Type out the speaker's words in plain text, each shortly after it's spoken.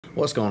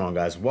What's going on,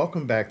 guys?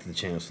 Welcome back to the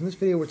channel. So in this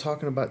video we're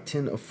talking about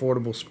 10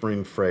 affordable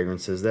spring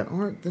fragrances that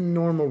aren't the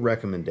normal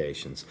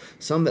recommendations.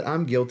 Some that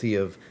I'm guilty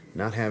of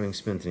not having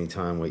spent any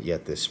time with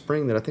yet this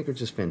spring that I think are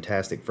just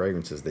fantastic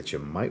fragrances that you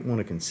might want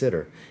to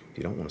consider if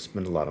you don't want to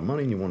spend a lot of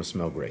money and you want to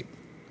smell great.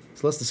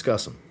 So let's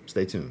discuss them.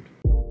 Stay tuned.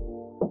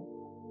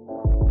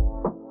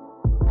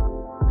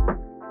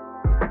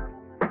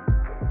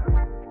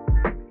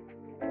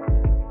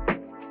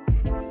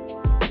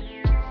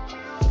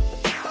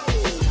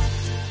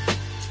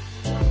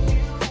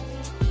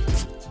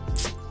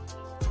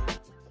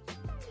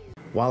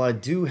 While I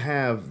do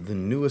have the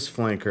newest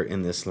flanker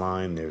in this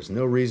line, there's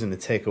no reason to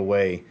take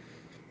away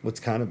what's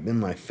kind of been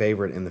my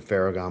favorite in the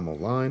Ferragamo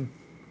line.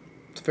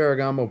 It's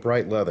Ferragamo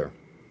Bright Leather.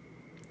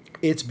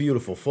 It's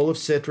beautiful, full of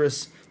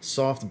citrus,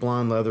 soft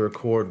blonde leather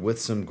accord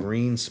with some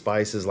green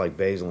spices like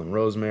basil and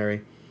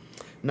rosemary.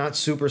 Not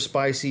super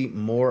spicy,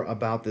 more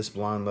about this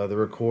blonde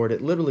leather accord.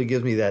 It literally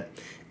gives me that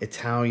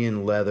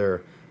Italian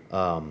leather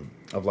of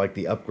like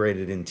the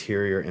upgraded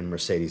interior in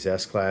Mercedes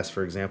S-Class,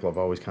 for example. I've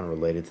always kind of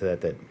related to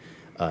that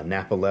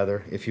Napa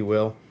leather, if you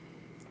will.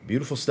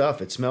 Beautiful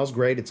stuff. It smells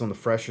great. It's on the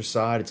fresher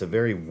side. It's a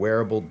very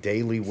wearable,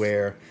 daily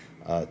wear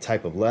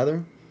type of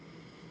leather.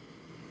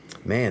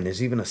 Man,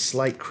 there's even a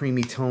slight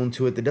creamy tone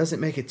to it that doesn't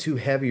make it too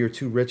heavy or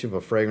too rich of a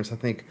fragrance. I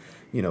think,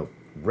 you know,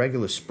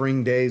 regular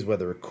spring days,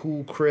 whether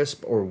cool,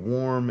 crisp, or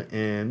warm,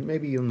 and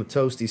maybe on the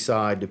toasty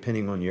side,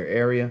 depending on your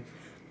area,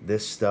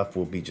 this stuff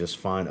will be just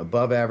fine.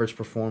 Above average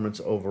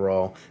performance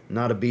overall.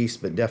 Not a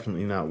beast, but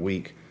definitely not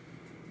weak.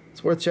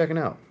 It's worth checking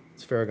out.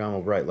 It's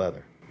Ferragamo Bright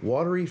Leather.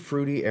 Watery,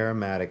 fruity,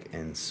 aromatic,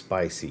 and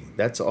spicy.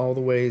 That's all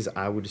the ways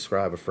I would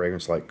describe a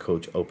fragrance like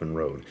Coach Open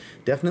Road.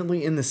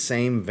 Definitely in the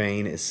same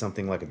vein as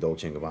something like a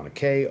Dolce & Gabbana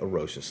K, a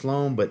Rocha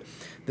Sloan, but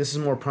this is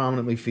more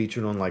prominently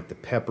featured on like the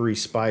peppery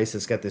spice.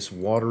 It's got this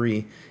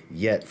watery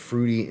yet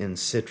fruity and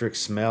citric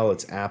smell.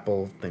 It's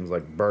apple, things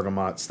like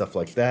bergamot, stuff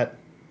like that.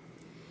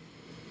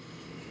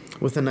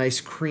 With a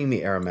nice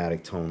creamy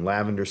aromatic tone,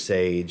 lavender,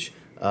 sage.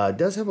 It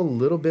does have a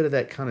little bit of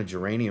that kind of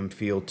geranium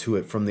feel to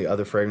it from the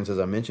other fragrances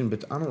I mentioned,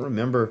 but I don't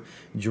remember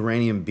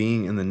geranium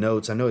being in the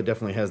notes. I know it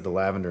definitely has the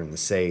lavender and the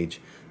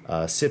sage,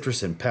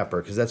 citrus and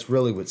pepper, because that's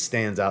really what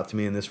stands out to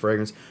me in this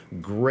fragrance.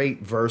 Great,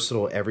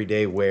 versatile,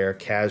 everyday wear,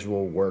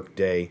 casual, work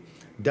day.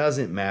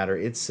 Doesn't matter.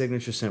 It's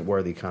signature scent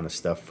worthy kind of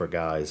stuff for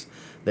guys.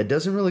 That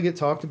doesn't really get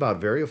talked about.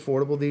 Very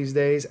affordable these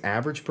days.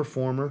 Average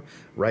performer,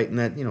 right in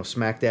that, you know,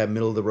 smack dab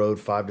middle of the road,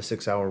 5 to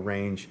 6 hour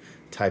range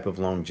type of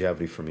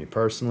longevity for me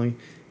personally.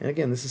 And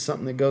again, this is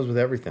something that goes with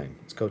everything.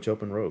 It's Coach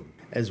Open Road.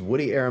 As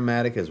woody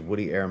aromatic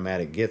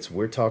gets,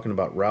 we're talking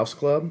about Ralph's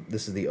Club.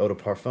 This is the Eau de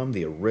Parfum,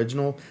 the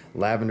original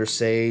lavender,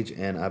 sage,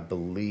 and I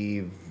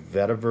believe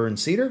vetiver and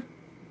cedar.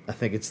 I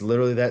think it's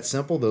literally that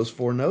simple, those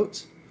 4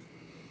 notes.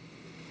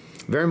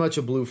 Very much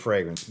a blue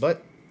fragrance,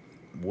 but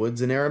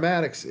woods and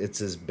aromatics.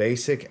 It's as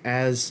basic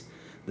as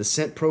the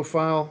scent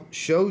profile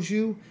shows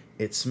you.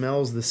 It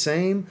smells the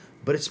same,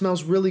 but it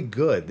smells really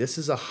good. This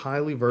is a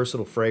highly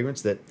versatile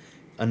fragrance, that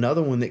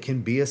another one that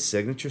can be a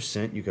signature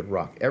scent you could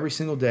rock every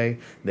single day.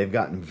 They've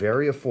gotten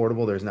very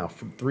affordable. There's now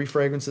 3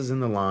 fragrances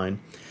in the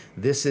line.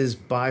 This is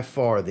by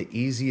far the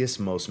easiest,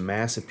 most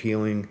mass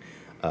appealing,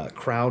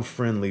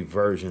 crowd-friendly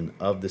version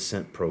of the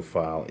scent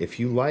profile. If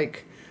you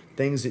like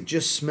things that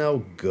just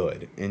smell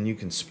good and you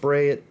can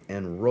spray it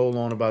and roll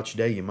on about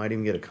your day, you might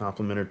even get a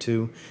compliment or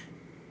two,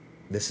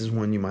 this is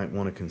one you might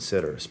want to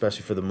consider,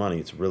 especially for the money.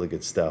 It's really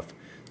good stuff.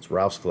 It's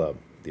Ralph's Club,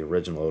 the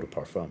original Eau de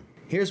Parfum.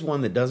 Here's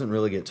one that doesn't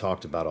really get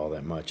talked about all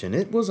that much, and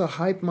it was a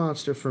hype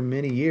monster for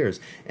many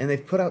years, and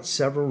they've put out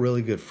several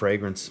really good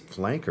fragrance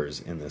flankers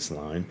in this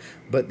line,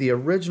 but the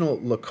original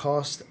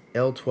Lacoste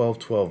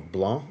L1212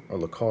 Blanc, or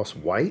Lacoste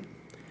White,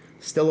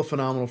 still a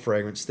phenomenal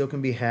fragrance, still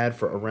can be had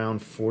for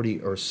around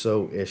 40 or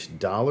so-ish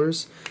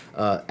dollars.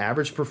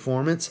 Average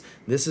performance,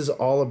 this is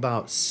all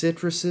about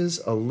citruses,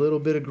 a little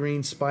bit of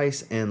green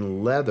spice,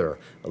 and leather.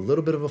 A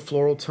little bit of a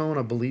floral tone.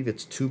 I believe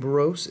it's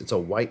tuberose. It's a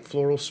white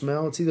floral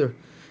smell. It's either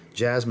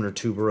jasmine or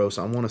tuberose.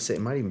 I want to say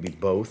it might even be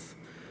both,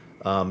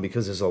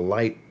 because there's a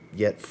light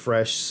yet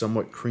fresh,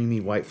 somewhat creamy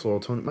white floral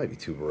tone. It might be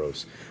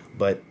tuberose.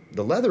 But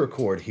the leather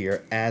accord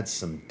here adds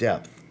some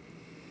depth,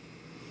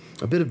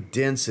 a bit of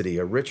density,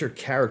 a richer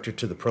character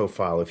to the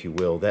profile, if you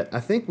will, that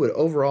I think would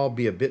overall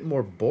be a bit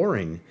more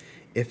boring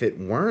if it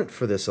weren't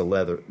for this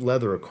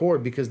leather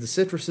accord, because the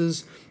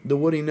citruses, the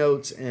woody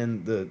notes,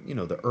 and the, you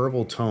know, the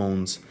herbal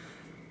tones,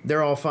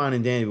 they're all fine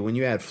and dandy, but when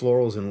you add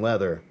florals and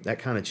leather, that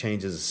kind of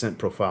changes the scent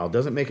profile.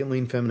 Doesn't make it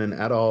lean feminine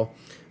at all.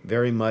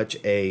 Very much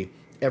a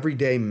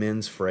everyday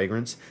men's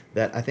fragrance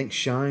that I think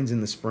shines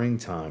in the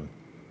springtime.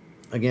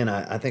 Again,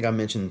 I think I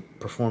mentioned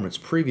performance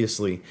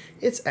previously.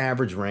 It's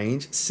average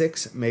range,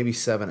 6, maybe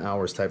 7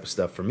 hours type of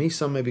stuff for me.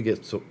 Some maybe get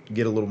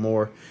a little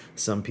more.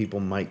 Some people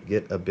might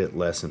get a bit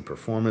less in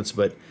performance.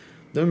 But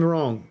don't get me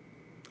wrong,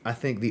 I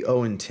think the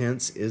Eau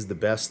Intense is the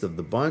best of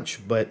the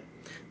bunch. But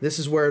this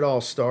is where it all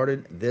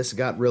started. This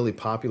got really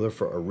popular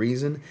for a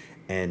reason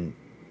and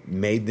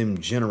made them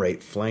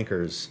generate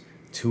flankers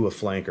to a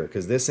flanker,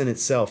 because this in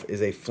itself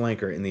is a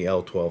flanker in the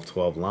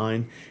L1212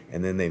 line,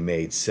 and then they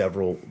made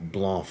several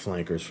Blanc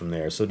flankers from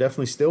there. So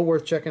definitely still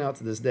worth checking out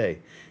to this day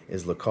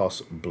is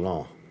Lacoste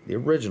Blanc, the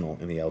original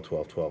in the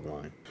L1212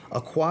 line.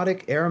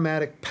 Aquatic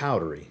aromatic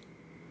powdery,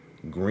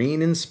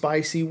 green and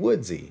spicy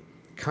woodsy,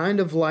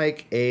 kind of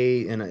like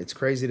a, and it's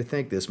crazy to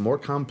think this, more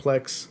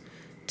complex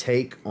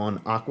take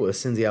on Aqua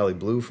Essenziale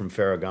Blue from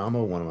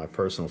Ferragamo, one of my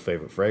personal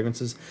favorite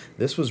fragrances.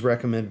 This was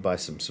recommended by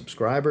some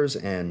subscribers,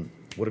 and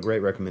what a great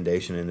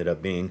recommendation ended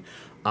up being.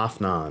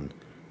 Afnan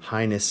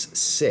Highness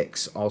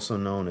 6, also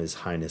known as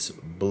Highness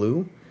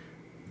Bleu.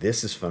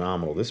 This is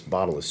phenomenal. This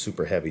bottle is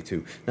super heavy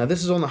too. Now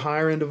this is on the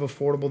higher end of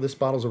affordable. This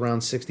bottle's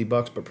around 60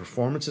 bucks, but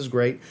performance is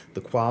great.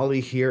 The quality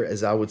here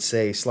is, I would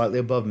say, slightly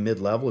above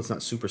mid-level. It's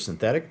not super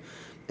synthetic.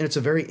 And it's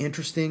a very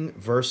interesting,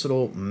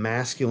 versatile,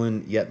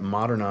 masculine, yet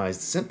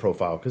modernized scent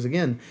profile. Because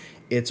again,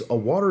 it's a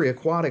watery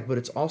aquatic, but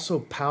it's also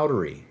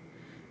powdery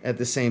at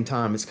the same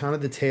time. It's kind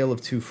of the tale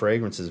of two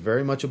fragrances.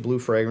 Very much a blue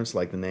fragrance,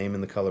 like the name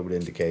and the color would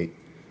indicate.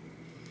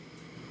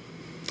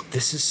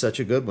 This is such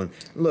a good one.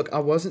 Look, I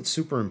wasn't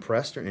super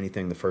impressed or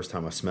anything the first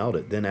time I smelled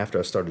it. Then after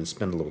I started to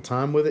spend a little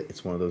time with it,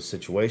 it's one of those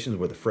situations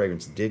where the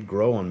fragrance did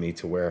grow on me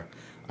to where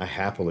I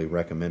happily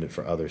recommend it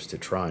for others to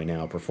try.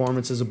 Now,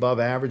 performance is above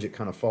average. It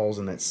kind of falls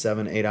in that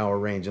 7-8 hour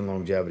range in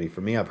longevity.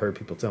 For me, I've heard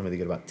people tell me they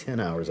get about 10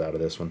 hours out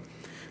of this one.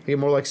 I get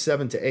more like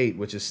 7 to 8,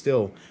 which is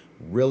still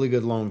really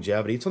good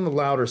longevity. It's on the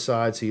louder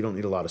side, so you don't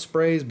need a lot of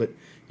sprays, but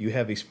you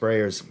heavy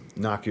sprayers,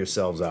 knock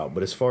yourselves out.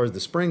 But as far as the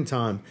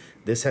springtime,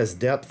 this has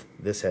depth,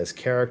 this has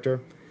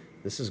character.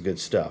 This is good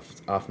stuff.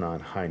 It's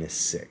Afnan Highness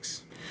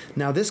 6.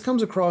 Now this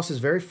comes across as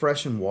very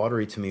fresh and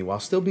watery to me while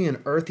still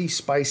being earthy,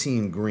 spicy,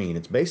 and green.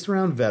 It's based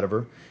around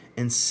vetiver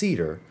and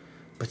cedar,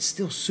 but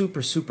still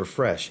super, super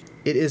fresh.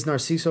 It is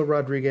Narciso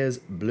Rodriguez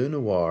Bleu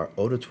Noir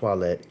Eau de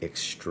Toilette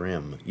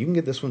Extreme. You can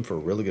get this one for a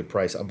really good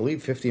price. I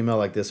believe 50 ml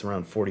like this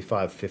around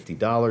 $45,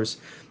 $50.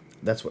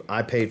 That's what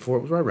I paid for.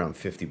 It was right around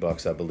 50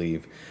 bucks, I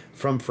believe.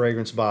 From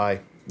Fragrance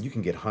Buy, you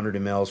can get 100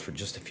 mls for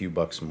just a few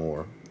bucks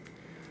more.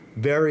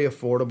 Very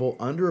affordable,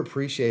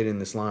 underappreciated in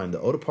this line. The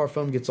Eau de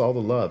Parfum gets all the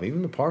love,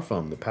 even the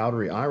Parfum, the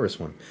powdery iris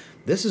one.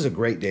 This is a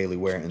great daily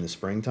wear in the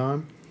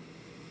springtime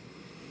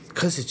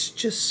because it's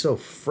just so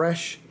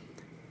fresh,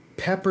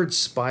 peppered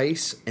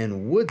spice,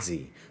 and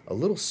woodsy. A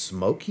little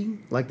smoky.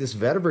 Like this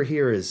vetiver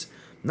here is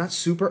not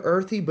super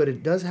earthy, but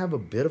it does have a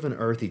bit of an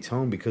earthy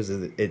tone because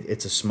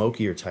it's a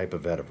smokier type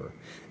of vetiver.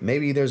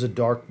 Maybe there's a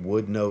dark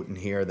wood note in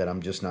here that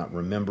I'm just not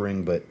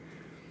remembering, but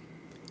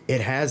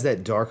it has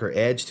that darker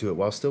edge to it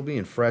while still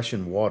being fresh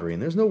and watery.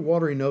 And there's no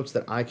watery notes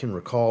that I can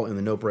recall in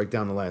the note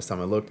breakdown the last time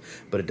I looked,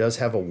 but it does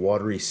have a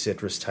watery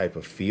citrus type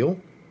of feel.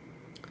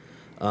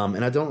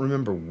 And I don't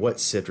remember what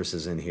citrus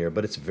is in here,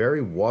 but it's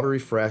very watery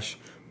fresh,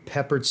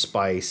 peppered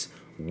spice,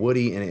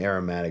 woody, and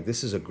aromatic.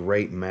 This is a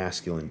great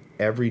masculine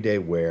everyday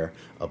wear,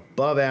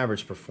 above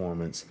average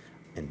performance,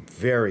 and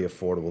very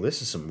affordable.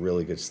 This is some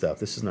really good stuff.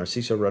 This is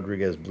Narciso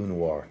Rodriguez Bleu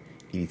Noir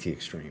EDT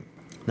Extreme.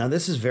 Now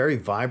this is very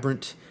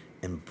vibrant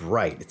and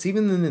bright. It's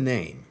even in the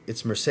name.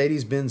 It's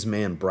Mercedes-Benz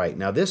Man Bright.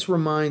 Now this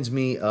reminds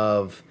me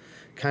of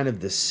kind of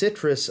the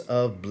citrus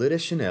of Bleu de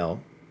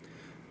Chanel.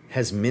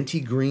 Has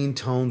minty green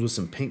tones with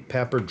some pink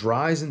pepper,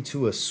 dries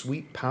into a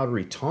sweet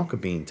powdery tonka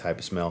bean type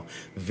of smell.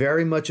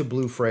 Very much a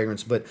blue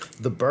fragrance, but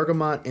the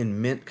bergamot and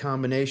mint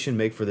combination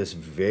make for this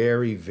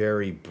very,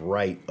 very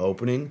bright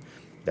opening.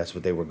 That's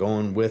what they were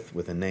going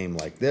with a name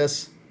like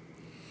this.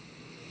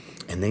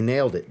 And they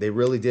nailed it. They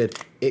really did.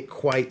 It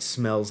quite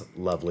smells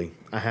lovely.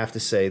 I have to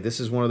say,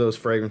 this is one of those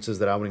fragrances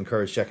that I would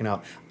encourage checking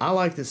out. I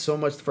liked it so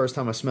much the first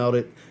time I smelled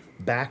it.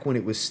 Back when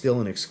it was still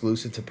an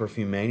exclusive to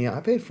Perfumania, I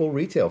paid full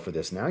retail for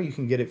this. Now you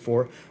can get it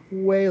for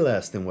way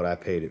less than what I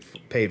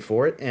paid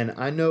for it. And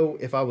I know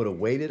if I would have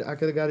waited, I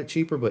could have got it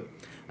cheaper, but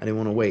I didn't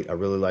want to wait. I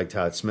really liked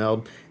how it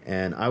smelled,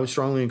 and I would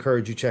strongly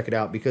encourage you check it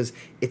out because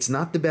it's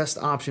not the best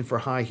option for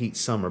high heat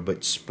summer,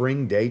 but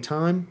spring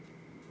daytime,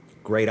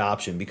 great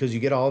option because you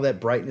get all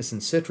that brightness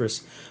and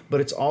citrus, but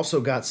it's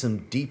also got some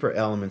deeper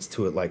elements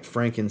to it like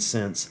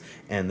frankincense,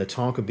 and the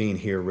tonka bean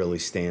here really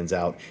stands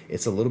out.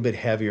 It's a little bit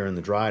heavier in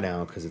the dry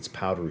down because it's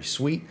powdery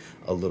sweet,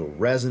 a little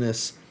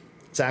resinous.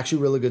 It's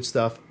actually really good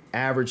stuff.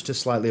 Average to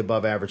slightly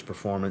above average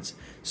performance.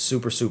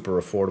 Super,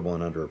 super affordable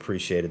and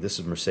underappreciated. This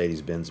is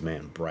Mercedes-Benz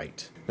Man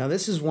Bright. Now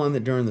this is one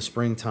that during the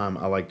springtime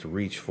I like to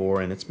reach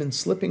for, and it's been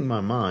slipping my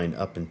mind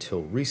up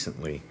until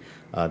recently.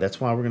 That's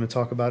why we're going to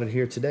talk about it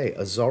here today.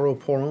 Azzaro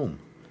Homme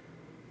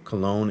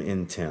Cologne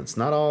Intense.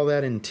 Not all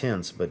that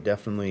intense, but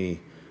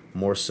definitely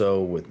more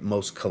so with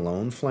most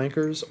cologne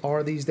flankers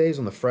are these days.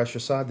 On the fresher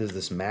side, there's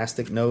this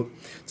mastic note.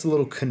 It's a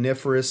little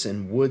coniferous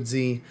and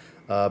woodsy,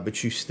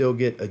 but you still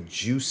get a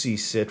juicy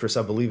citrus.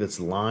 I believe it's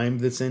lime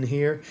that's in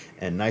here,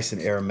 and nice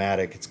and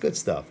aromatic. It's good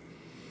stuff.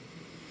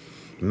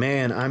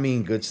 Man, I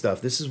mean good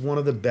stuff. This is one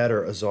of the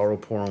better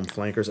Azzaro Homme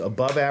flankers.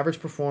 Above average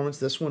performance.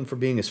 This one, for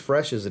being as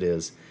fresh as it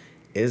is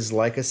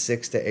like a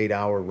 6 to 8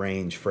 hour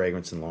range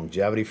fragrance and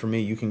longevity for me.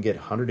 You can get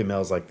 100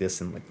 mls like this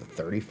in like the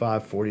 $35,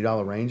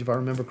 $40 range if I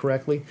remember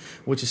correctly,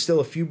 which is still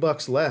a few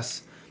bucks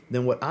less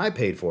than what I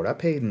paid for it. I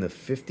paid in the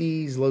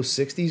 50s, low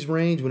 60s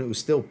range when it was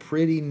still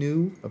pretty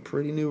new, a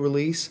pretty new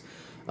release.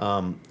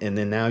 And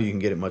then now you can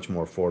get it much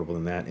more affordable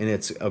than that, and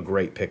it's a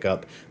great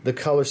pickup. The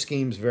color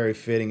scheme's very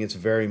fitting. It's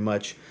very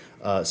much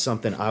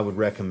something I would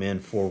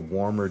recommend for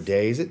warmer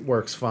days. It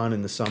works fine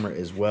in the summer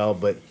as well,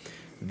 but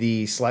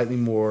the slightly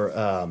more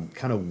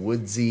kind of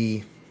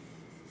woodsy,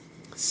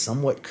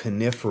 somewhat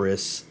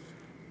coniferous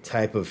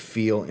type of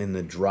feel in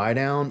the dry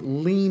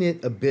down, lean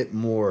it a bit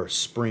more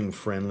spring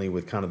friendly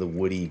with kind of the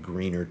woody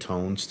greener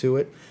tones to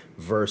it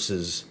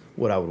versus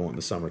what I would want in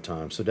the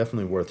summertime. So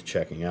definitely worth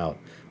checking out.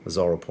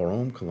 Azzaro pour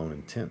Homme Cologne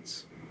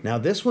Intense. Now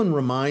this one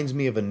reminds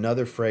me of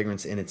another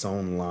fragrance in its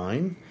own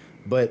line,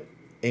 but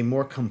a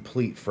more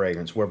complete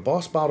fragrance, where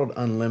Boss Bottled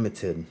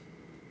Unlimited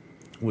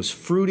was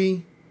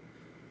fruity,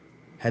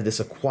 had this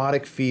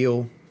aquatic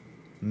feel,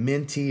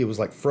 minty. It was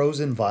like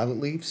frozen violet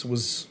leaves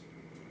was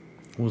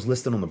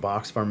listed on the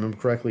box, if I remember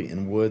correctly,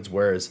 in woods,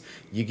 whereas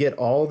you get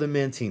all the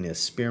mintiness,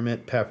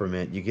 spearmint,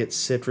 peppermint, you get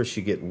citrus,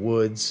 you get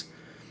woods,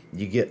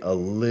 you get a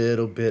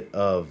little bit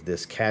of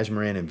this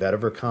cashmeran and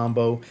vetiver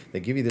combo. They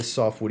give you this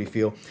soft woody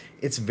feel.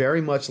 It's very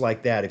much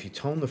like that. If you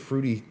tone the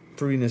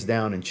fruitiness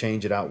down and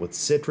change it out with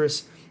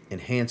citrus,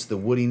 enhance the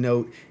woody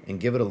note, and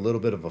give it a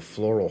little bit of a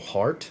floral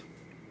heart,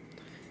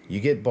 you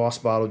get Boss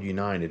Bottled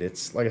United.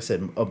 It's, like I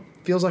said,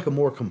 feels like a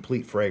more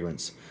complete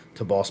fragrance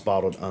to Boss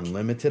Bottled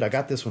Unlimited. I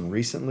got this one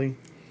recently.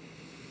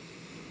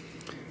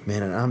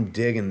 Man, and I'm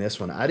digging this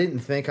one. I didn't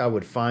think I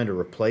would find a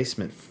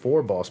replacement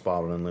for Boss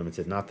Bottled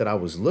Unlimited. Not that I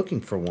was looking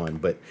for one,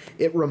 but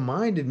it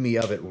reminded me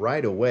of it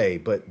right away.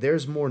 But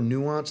there's more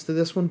nuance to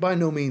this one. By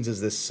no means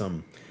is this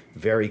some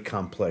very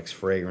complex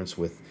fragrance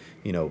with,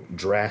 you know,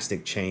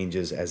 drastic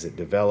changes as it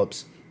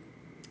develops.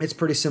 It's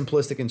pretty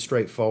simplistic and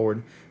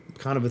straightforward.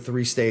 Kind of a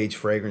three-stage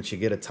fragrance. You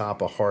get a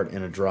top, a heart,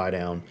 and a dry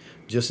down,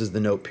 just as the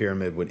note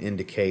pyramid would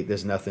indicate.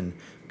 There's nothing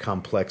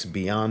complex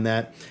beyond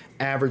that.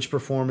 Average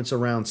performance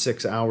around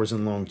 6 hours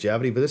in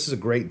longevity, but this is a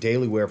great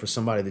daily wear for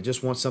somebody that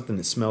just wants something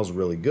that smells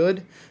really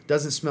good.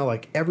 Doesn't smell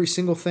like every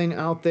single thing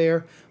out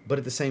there, but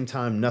at the same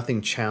time,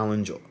 nothing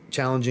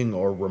challenging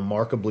or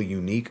remarkably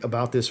unique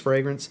about this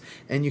fragrance,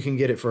 and you can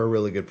get it for a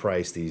really good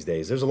price these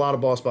days. There's a lot of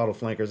Boss Bottle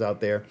flankers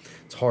out there.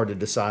 It's hard to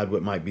decide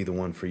what might be the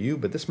one for you,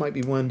 but this might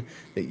be one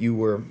that you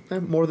were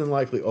more than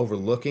likely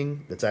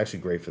overlooking that's actually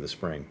great for the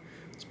spring.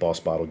 It's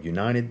Boss Bottled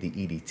United, the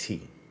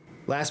EDT.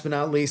 Last but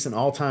not least, an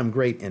all-time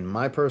great, in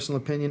my personal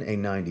opinion, a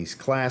 90s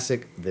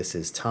classic. This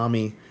is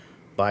Tommy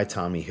by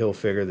Tommy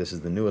Hilfiger. This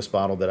is the newest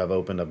bottle that I've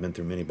opened. I've been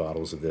through many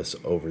bottles of this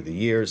over the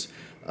years.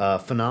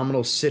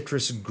 Phenomenal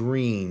citrus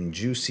green,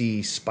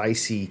 juicy,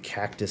 spicy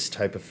cactus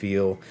type of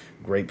feel,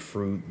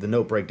 grapefruit. The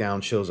note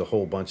breakdown shows a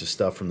whole bunch of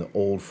stuff from the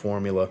old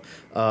formula.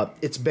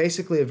 It's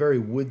basically a very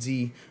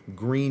woodsy,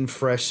 green,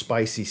 fresh,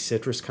 spicy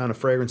citrus kind of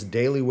fragrance.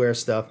 Daily wear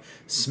stuff.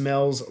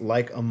 Smells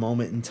like a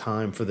moment in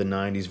time for the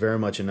 90s. Very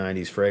much a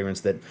 90s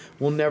fragrance that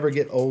will never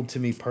get old to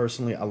me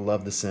personally. I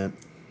love the scent.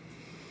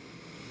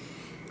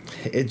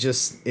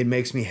 It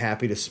makes me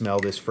happy to smell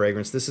this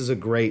fragrance. This is a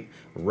great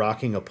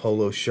rocking a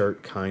polo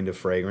shirt kind of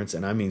fragrance,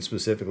 and I mean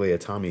specifically a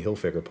Tommy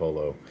Hilfiger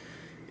polo.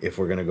 If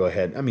we're going to go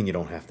ahead, I mean, you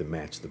don't have to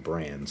match the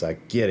brands. I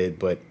get it,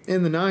 but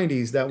in the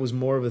 90s, that was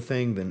more of a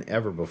thing than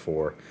ever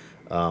before.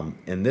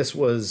 And this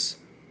was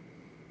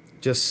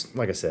just,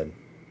 like I said,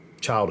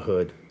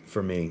 childhood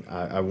for me.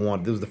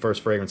 This was the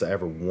first fragrance I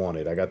ever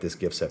wanted. I got this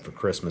gift set for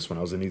Christmas when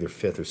I was in either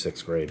 5th or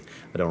 6th grade.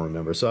 I don't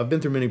remember. So I've been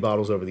through many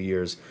bottles over the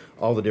years,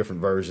 all the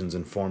different versions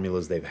and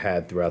formulas they've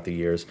had throughout the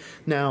years.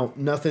 Now,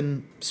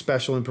 nothing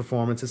special in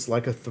performance. It's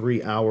like a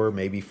 3-hour,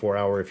 maybe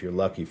 4-hour if you're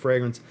lucky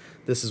fragrance.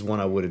 This is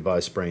one I would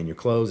advise spraying your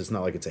clothes. It's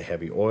not like it's a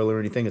heavy oil or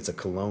anything. It's a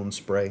cologne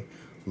spray,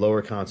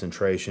 lower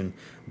concentration,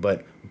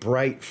 but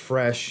bright,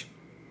 fresh,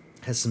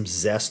 has some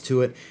zest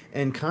to it,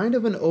 and kind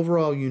of an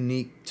overall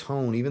unique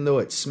tone, even though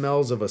it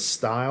smells of a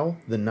style,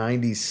 the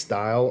 90s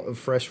style of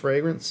fresh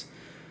fragrance.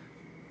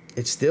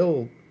 It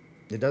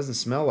doesn't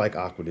smell like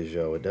Acqua di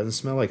Gio. It doesn't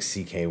smell like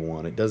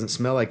CK1. It doesn't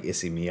smell like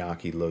Issey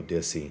Miyake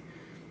Lodissi.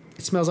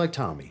 It smells like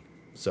Tommy.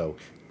 So,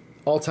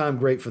 all-time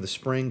great for the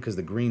spring, because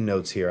the green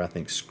notes here, I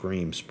think,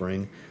 scream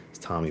spring. It's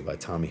Tommy by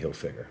Tommy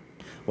Hilfiger.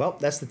 Well,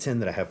 that's the 10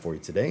 that I have for you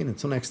today. And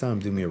until next time,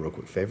 do me a real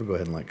quick favor. Go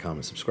ahead and like,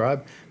 comment,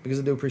 subscribe, because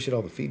I do appreciate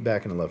all the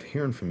feedback and I love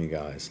hearing from you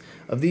guys.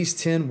 Of these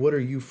 10, what are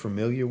you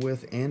familiar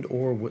with and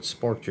or what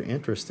sparked your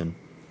interest in?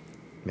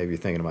 Maybe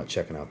you're thinking about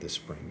checking out this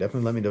spring.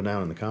 Definitely let me know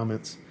down in the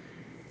comments.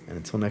 And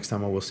until next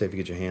time, I will say if you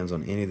get your hands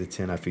on any of the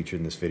 10 I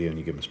featured in this video and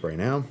you give them a spray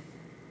now,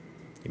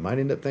 you might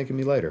end up thanking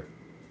me later.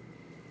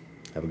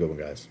 Have a good one,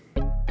 guys.